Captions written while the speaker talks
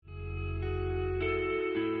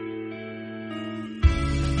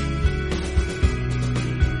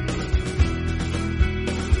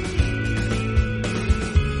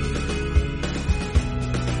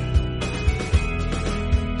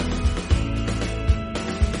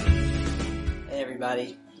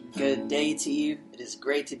everybody. Good day to you. It is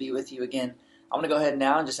great to be with you again. I want to go ahead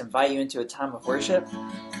now and just invite you into a time of worship.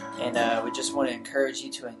 And we just want to encourage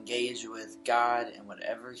you to engage with God and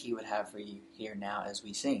whatever He would have for you here now as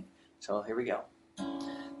we sing. So here we go.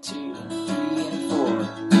 2, 3, and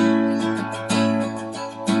 4.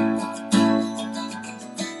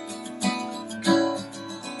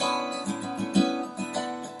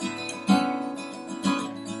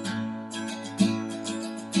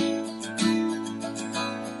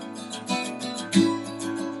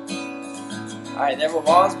 Alright, there were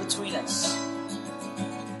walls between us.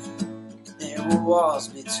 There were walls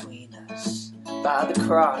between us. By the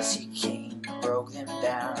cross He came, broke them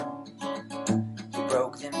down. He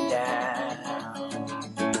broke them down.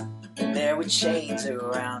 And there were chains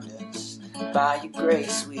around us. By your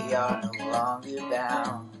grace we are no longer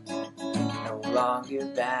bound. No longer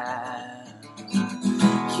bound.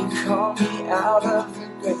 You called me out of the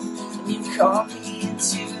grave, and you called me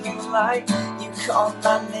into the light. You called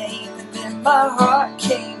my name, and then my heart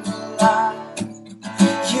came alive.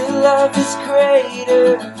 Your love is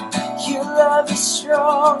greater, your love is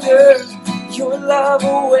stronger. Your love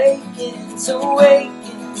awakens,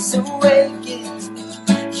 awakens, awakens me.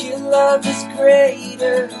 Your love is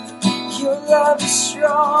greater, your love is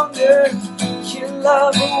stronger. Your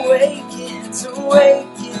love awakens,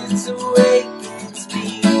 awakens, awakens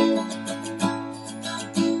me.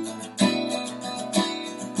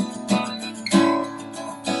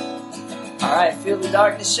 Alright, feel the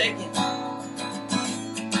darkness shaking.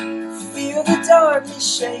 Feel the darkness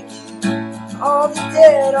shaking. All the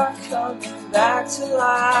dead are coming back to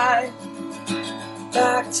life.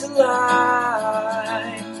 Back to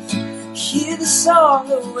life. Hear the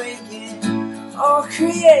song awaken. All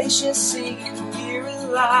creation singing. We're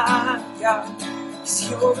alive, God, 'cause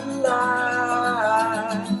you're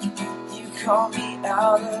alive. You call me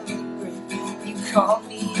out of the grave. You call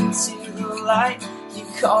me into the light. You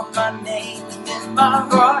called my name, and then my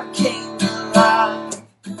heart came alive.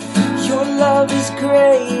 Your love is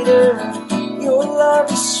greater, your love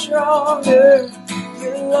is stronger.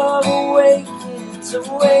 Your love awakens,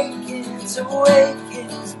 awakens,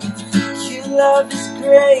 awakens. Your love is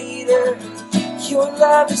greater, your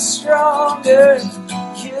love is stronger.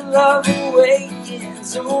 Your love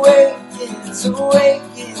awakens, awakens,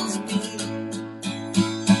 awakens me.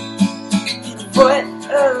 And what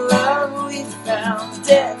a love we found,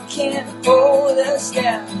 death can't hold us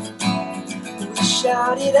down. We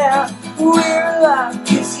shout it out, we're alive,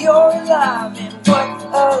 'cause you're alive. And what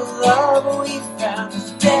a love we found,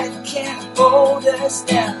 death can't hold us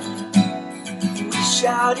down. We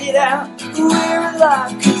shout it out, we're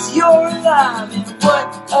alive, 'cause you're alive. And what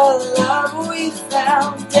a love we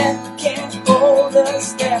found, death can't hold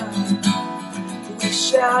us down. We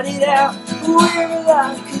shout it out, we're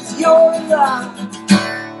alive, 'cause you're alive.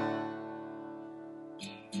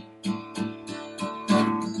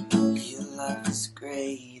 Your love is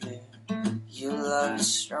greater, your love is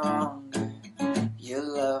stronger. Your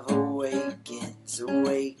love awakens,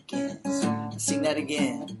 awakens. Sing that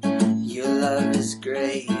again. Your love is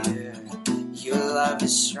greater, your love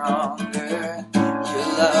is stronger. Your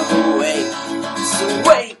love awakens,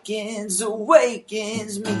 awakens,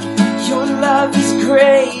 awakens me. Your love is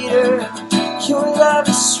greater, your love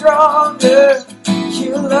is stronger.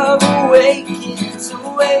 Your love awakens,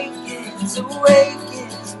 awakens,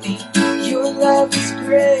 awakens me. Your love is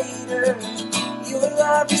greater, your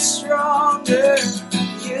love is stronger.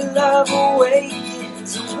 Your love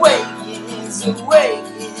awakens, awakens,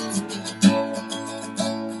 awakens me.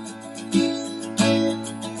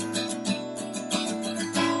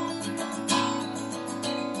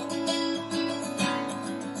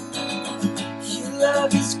 Your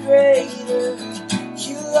love is greater,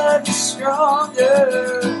 your love is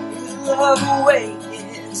stronger. Your love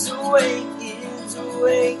awakens, awakens,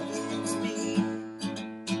 awakens me.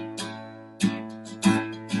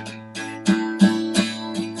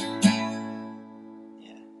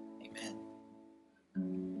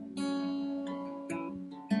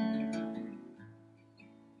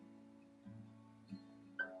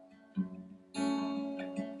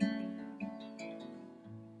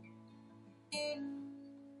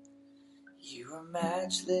 You are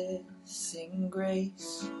matchless in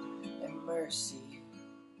grace and mercy.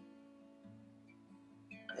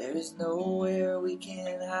 There is nowhere we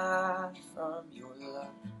can hide from your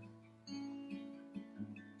love.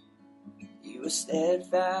 You are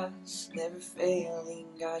steadfast, never failing.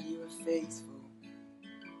 God, you are faithful.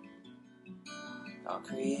 All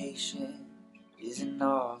creation is in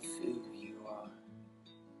awe of who you are.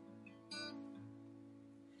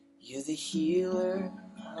 You're the healer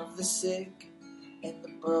of the sick and the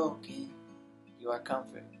broken. You are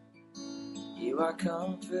comfort. You are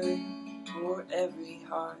comfort for every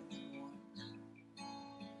heart.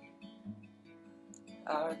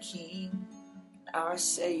 Our King, our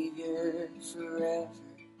Savior forever.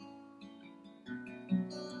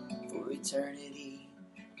 For eternity,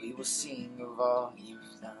 we will sing of all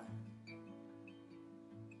you've done.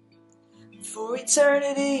 For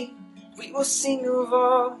eternity, we will sing of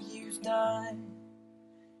all you've done.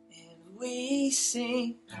 And we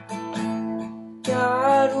sing,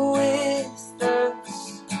 God with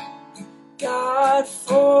us, God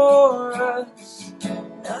for us.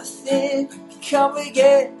 Nothing can come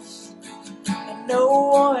against, and no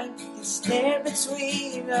one can stand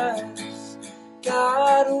between us.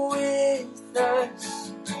 God with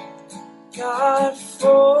us, God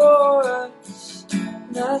for us.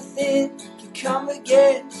 Nothing can come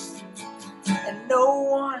against, and no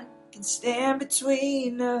one can stand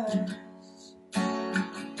between us.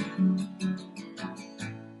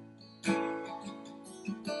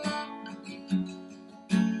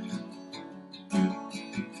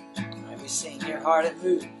 And we sing, your heart it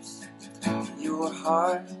moves, your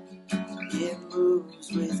heart it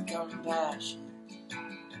moves with compassion.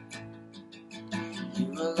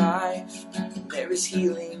 You are life, there is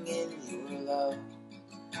healing in your love.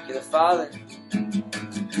 You're the Father,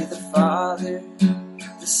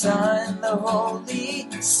 the Son, the Holy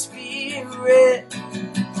Spirit.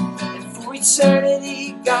 And for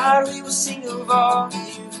eternity, God, we will sing of all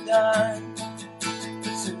you've done.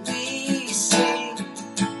 So we sing,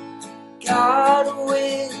 God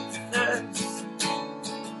with us,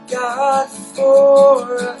 God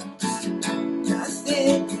for us.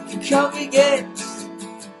 Nothing can come against,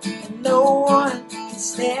 and no one can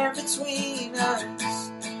stand between us.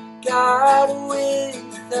 God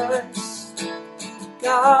with us,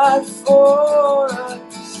 God for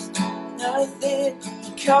us. Nothing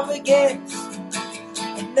can come against,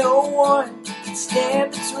 and no one can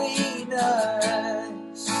stand between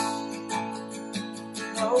us.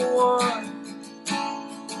 No one,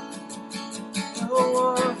 no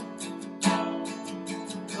one.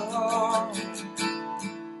 Oh.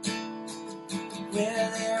 Where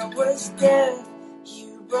there was death,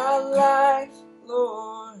 you brought life,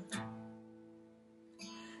 Lord.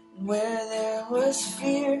 Where there was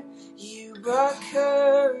fear, you brought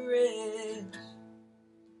courage.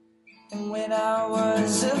 And when I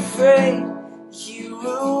was afraid, you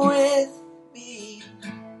were with me.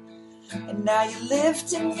 And now you're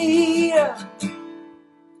lifting me up.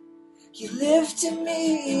 You're lifting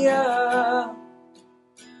me up.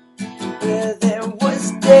 Where there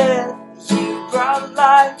was death, you brought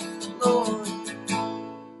life, Lord.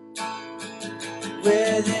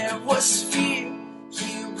 Where there was fear,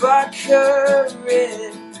 you brought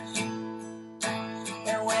courage.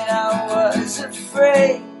 And when I was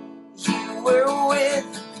afraid, you were with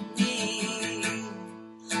me.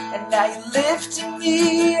 And now you're lifting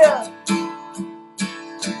me up.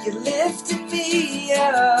 You're lifting me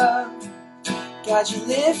up. God, you're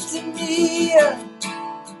lifting me up.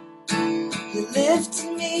 You're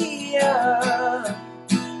lifting me up.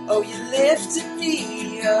 Oh, you're lifting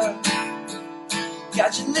me up.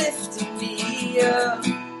 God, you're lifting me up.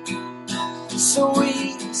 So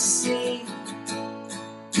we sing,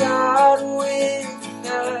 God with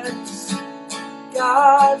us,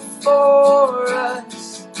 God for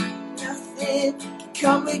us. Nothing can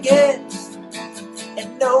come against,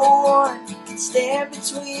 and no one can stand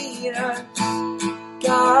between us.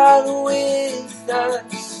 God with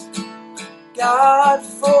us, God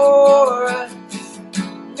for us.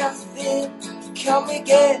 Nothing can come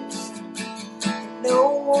against, and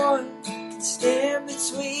no one can stand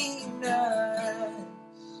between us.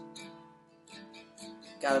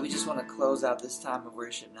 God, we just want to close out this time of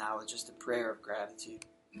worship now with just a prayer of gratitude.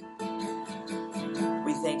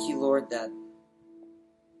 We thank you, Lord, that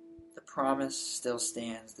the promise still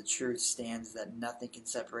stands, the truth stands, that nothing can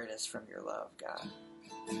separate us from your love, God.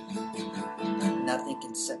 Nothing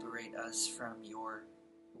can separate us from your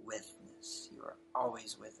witness. You are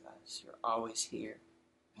always with us. You're always here.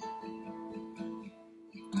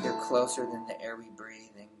 You're closer than the air we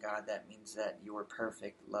breathe, and God, that means that your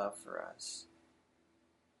perfect love for us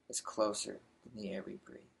is closer than the air we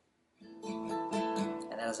breathe.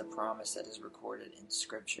 And that is a promise that is recorded in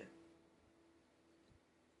Scripture.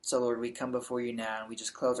 So, Lord, we come before you now, and we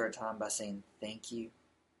just close our time by saying thank you.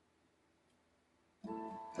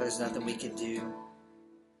 There's nothing we could do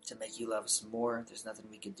to make you love us more. There's nothing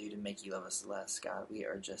we could do to make you love us less, God. We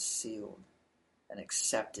are just sealed and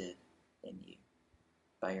accepted in you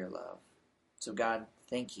by your love. So, God,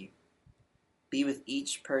 thank you. Be with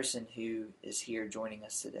each person who is here joining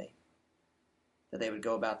us today. that they would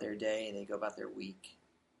go about their day, they go about their week,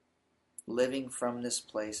 living from this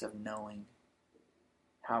place of knowing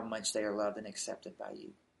how much they are loved and accepted by you.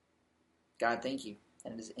 God, thank you.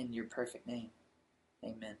 And it is in your perfect name.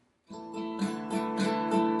 Amen.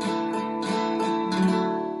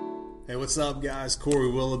 Hey, what's up, guys?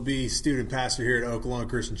 Corey Willoughby, student pastor here at Oklahoma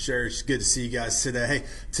Christian Church. It's good to see you guys today. Hey,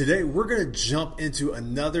 today we're going to jump into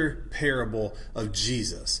another parable of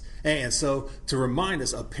Jesus. And so, to remind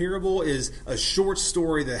us, a parable is a short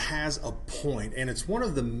story that has a point, and it's one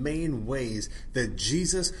of the main ways that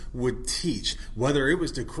Jesus would teach, whether it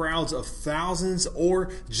was to crowds of thousands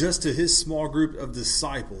or just to his small group of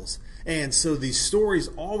disciples. And so these stories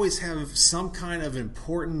always have some kind of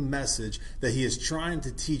important message that he is trying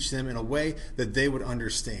to teach them in a way that they would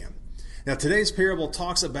understand. Now, today's parable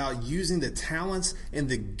talks about using the talents and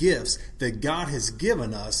the gifts that God has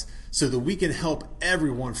given us so that we can help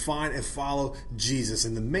everyone find and follow Jesus.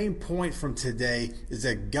 And the main point from today is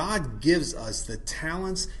that God gives us the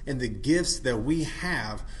talents and the gifts that we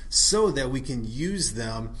have so that we can use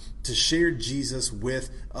them to share Jesus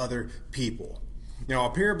with other people. Now,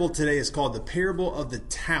 our parable today is called the parable of the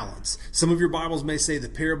talents. Some of your Bibles may say the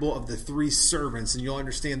parable of the three servants, and you'll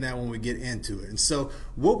understand that when we get into it. And so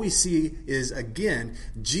what we see is, again,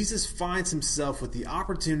 Jesus finds himself with the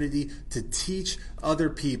opportunity to teach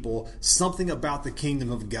other people something about the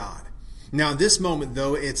kingdom of God. Now, in this moment,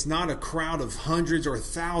 though, it's not a crowd of hundreds or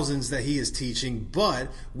thousands that he is teaching, but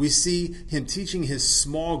we see him teaching his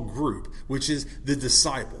small group, which is the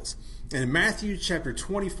disciples. And in Matthew chapter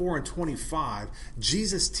 24 and 25,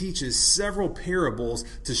 Jesus teaches several parables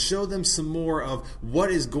to show them some more of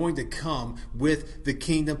what is going to come with the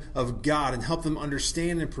kingdom of God and help them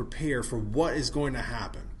understand and prepare for what is going to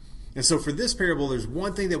happen. And so for this parable, there's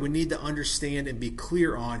one thing that we need to understand and be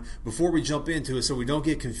clear on before we jump into it so we don't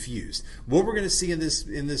get confused. What we're going to see in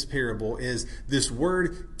this parable is this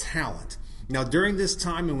word talent. Now, during this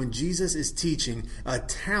time and when Jesus is teaching, a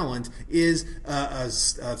talent is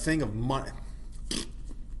a thing of money.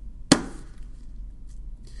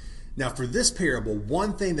 Now, for this parable,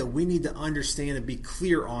 one thing that we need to understand and be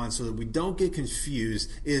clear on so that we don't get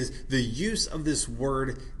confused is the use of this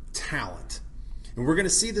word talent. And we're going to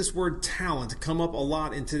see this word talent come up a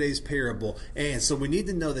lot in today's parable. And so we need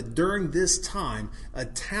to know that during this time, a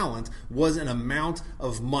talent was an amount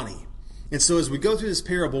of money. And so as we go through this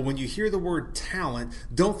parable, when you hear the word talent,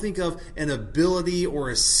 don't think of an ability or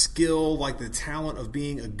a skill like the talent of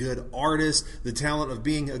being a good artist, the talent of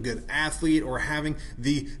being a good athlete, or having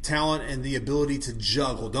the talent and the ability to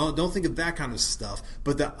juggle. Don't think of that kind of stuff.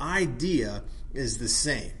 But the idea is the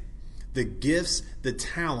same. The gifts, the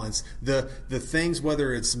talents, the things,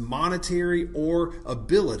 whether it's monetary or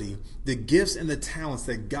ability, the gifts and the talents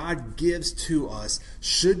that God gives to us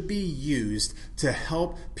should be used to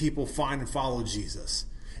help people find and follow Jesus.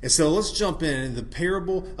 And so let's jump in the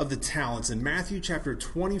parable of the talents. In Matthew chapter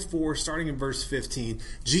 24, starting in verse 15,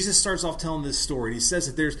 Jesus starts off telling this story. He says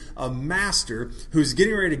that there's a master who's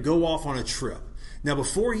getting ready to go off on a trip. Now,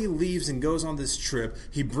 before he leaves and goes on this trip,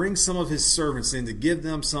 he brings some of his servants in to give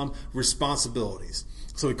them some responsibilities.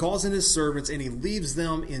 So he calls in his servants and he leaves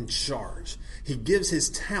them in charge. He gives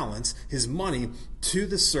his talents, his money, to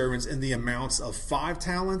the servants in the amounts of 5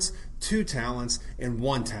 talents, 2 talents, and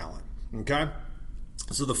 1 talent. Okay?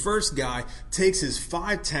 So the first guy takes his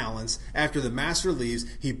 5 talents after the master leaves,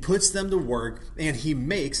 he puts them to work, and he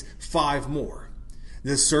makes 5 more.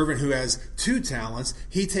 The servant who has 2 talents,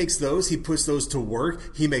 he takes those, he puts those to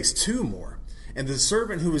work, he makes 2 more. And the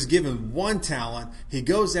servant who was given 1 talent, he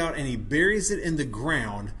goes out and he buries it in the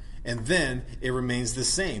ground, and then it remains the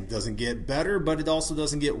same. Doesn't get better, but it also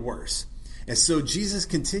doesn't get worse. And so Jesus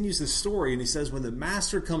continues the story, and he says when the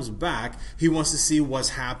master comes back, he wants to see what's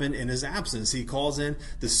happened in his absence. He calls in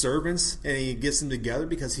the servants and he gets them together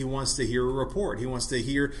because he wants to hear a report. He wants to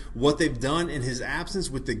hear what they've done in his absence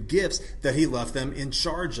with the gifts that he left them in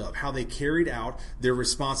charge of, how they carried out their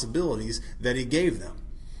responsibilities that he gave them.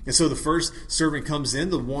 And so the first servant comes in,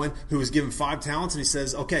 the one who was given 5 talents, and he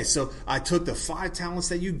says, okay, so I took the 5 talents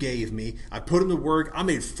that you gave me, I put them to work, I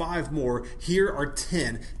made 5 more, here are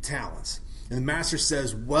 10 talents. And the master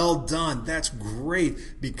says, well done, that's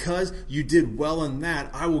great. Because you did well in that,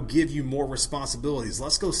 I will give you more responsibilities.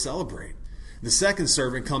 Let's go celebrate. The second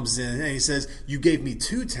servant comes in and he says, you gave me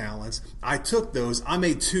 2 talents. I took those. I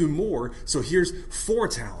made 2 more. So here's 4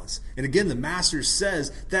 talents. And again, the master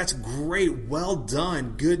says, that's great. Well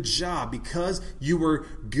done. Good job. Because you were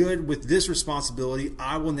good with this responsibility,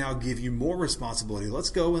 I will now give you more responsibility. Let's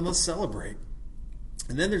go and let's celebrate.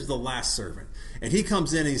 And then there's the last servant. And he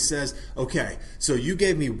comes in and he says, okay, so you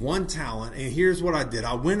gave me 1 talent, and here's what I did.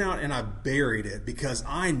 I went out and I buried it because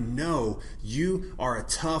I know you are a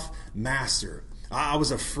tough master. I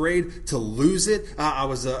was afraid to lose it. I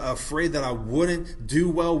was afraid that I wouldn't do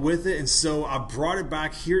well with it. And so I brought it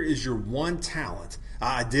back. Here is your 1 talent.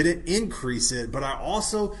 I didn't increase it, but I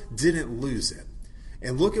also didn't lose it.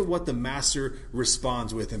 And look at what the master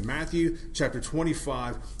responds with in Matthew chapter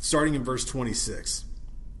 25, starting in verse 26.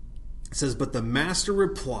 It says, but the master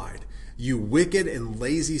replied, you wicked and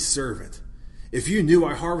lazy servant. If you knew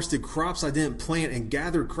I harvested crops I didn't plant and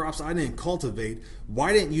gathered crops I didn't cultivate,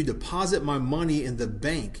 why didn't you deposit my money in the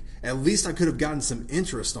bank? At least I could have gotten some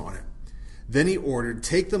interest on it. Then he ordered,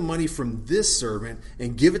 take the money from this servant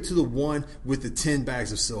and give it to the one with the 10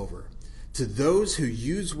 bags of silver. To those who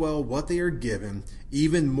use well what they are given,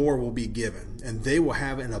 even more will be given, and they will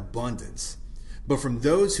have an abundance. But from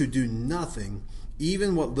those who do nothing,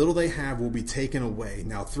 even what little they have will be taken away.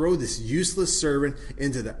 Now throw this useless servant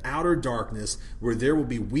into the outer darkness, where there will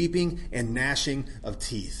be weeping and gnashing of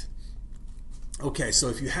teeth. Okay, so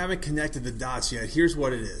if you haven't connected the dots yet, here's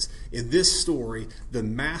what it is. In this story, the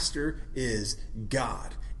master is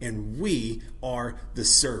God, and we are the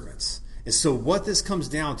servants. And so what this comes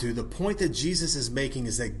down to, the point that Jesus is making,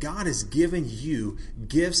 is that God has given you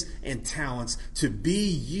gifts and talents to be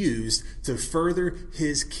used to further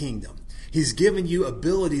his kingdom. He's given you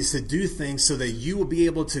abilities to do things so that you will be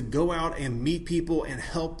able to go out and meet people and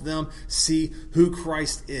help them see who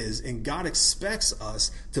Christ is. And God expects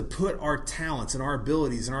us to put our talents and our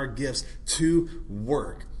abilities and our gifts to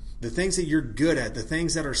work. The things that you're good at, the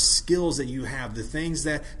things that are skills that you have, the things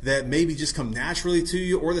that maybe just come naturally to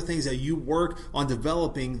you, or the things that you work on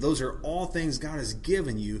developing, those are all things God has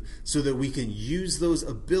given you so that we can use those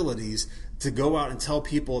abilities to go out and tell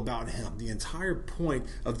people about him. The entire point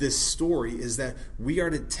of this story is that we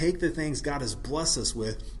are to take the things God has blessed us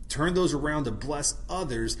with, turn those around to bless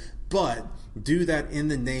others, but do that in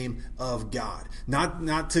the name of God.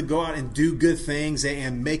 Not to go out and do good things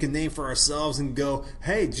and make a name for ourselves and go,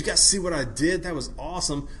 hey, did you guys see what I did? That was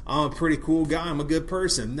awesome. I'm a pretty cool guy. I'm a good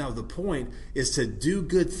person. No, the point is to do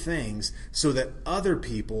good things so that other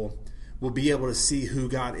people will be able to see who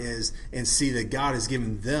God is and see that God has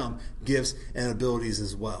given them gifts and abilities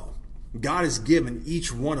as well. God has given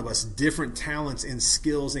each one of us different talents and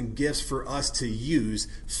skills and gifts for us to use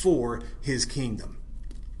for his kingdom.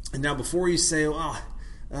 And now before you say,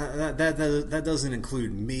 that doesn't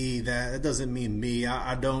include me, that doesn't mean me,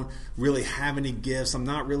 I don't really have any gifts, I'm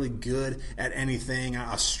not really good at anything,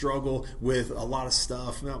 I struggle with a lot of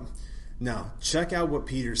stuff. No, check out what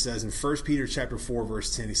Peter says in 1 Peter chapter 4,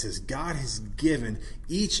 verse 10. He says, God has given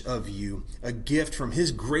each of you a gift from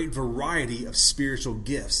his great variety of spiritual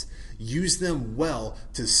gifts. Use them well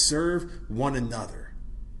to serve one another.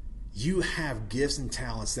 You have gifts and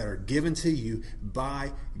talents that are given to you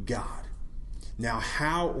by God. Now,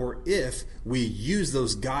 how or if we use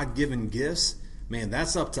those God-given gifts, man,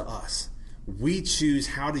 that's up to us. We choose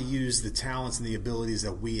how to use the talents and the abilities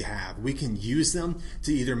that we have. We can use them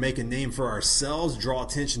to either make a name for ourselves, draw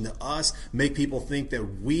attention to us, make people think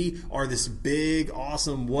that we are this big,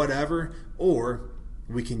 awesome whatever, or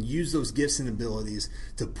we can use those gifts and abilities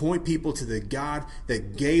to point people to the God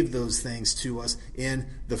that gave those things to us in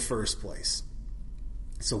the first place.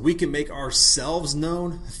 So we can make ourselves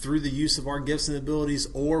known through the use of our gifts and abilities,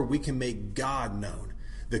 or we can make God known,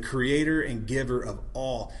 the creator and giver of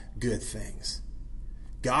all good things.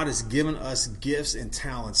 God has given us gifts and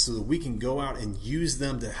talents so that we can go out and use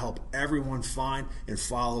them to help everyone find and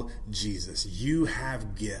follow Jesus. You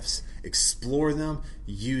have gifts. Explore them,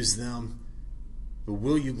 use them, but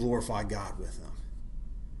will you glorify God with them?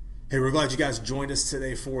 Hey, we're glad you guys joined us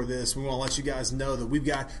today for this. We want to let you guys know that we've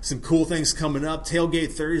got some cool things coming up.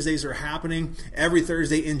 Tailgate Thursdays are happening every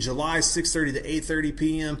Thursday in July, 6:30 to 8:30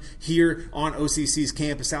 p.m. here on OCC's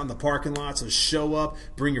campus out in the parking lot. So show up,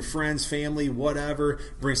 bring your friends, family, whatever.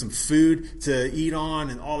 Bring some food to eat on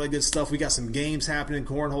and all that good stuff. We got some games happening,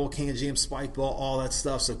 cornhole, can jam, spike ball, all that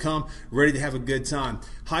stuff. So come ready to have a good time.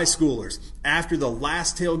 High schoolers, after the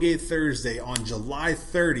last Tailgate Thursday on July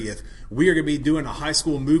 30th, we are going to be doing a high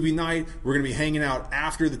school movie night. We're going to be hanging out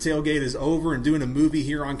after the tailgate is over and doing a movie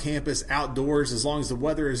here on campus outdoors as long as the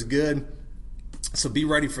weather is good. So be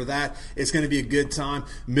ready for that. It's going to be a good time.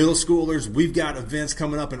 Middle schoolers, we've got events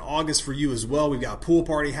coming up in August for you as well. We've got a pool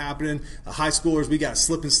party happening. High schoolers, we got a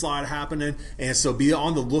slip and slide happening. And so be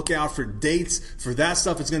on the lookout for dates for that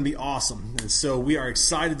stuff. It's going to be awesome. And so we are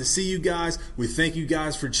excited to see you guys. We thank you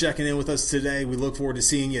guys for checking in with us today. We look forward to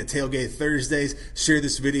seeing you at Tailgate Thursdays. Share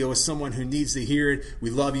this video with someone who needs to hear it. We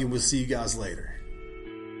love you, and we'll see you guys later.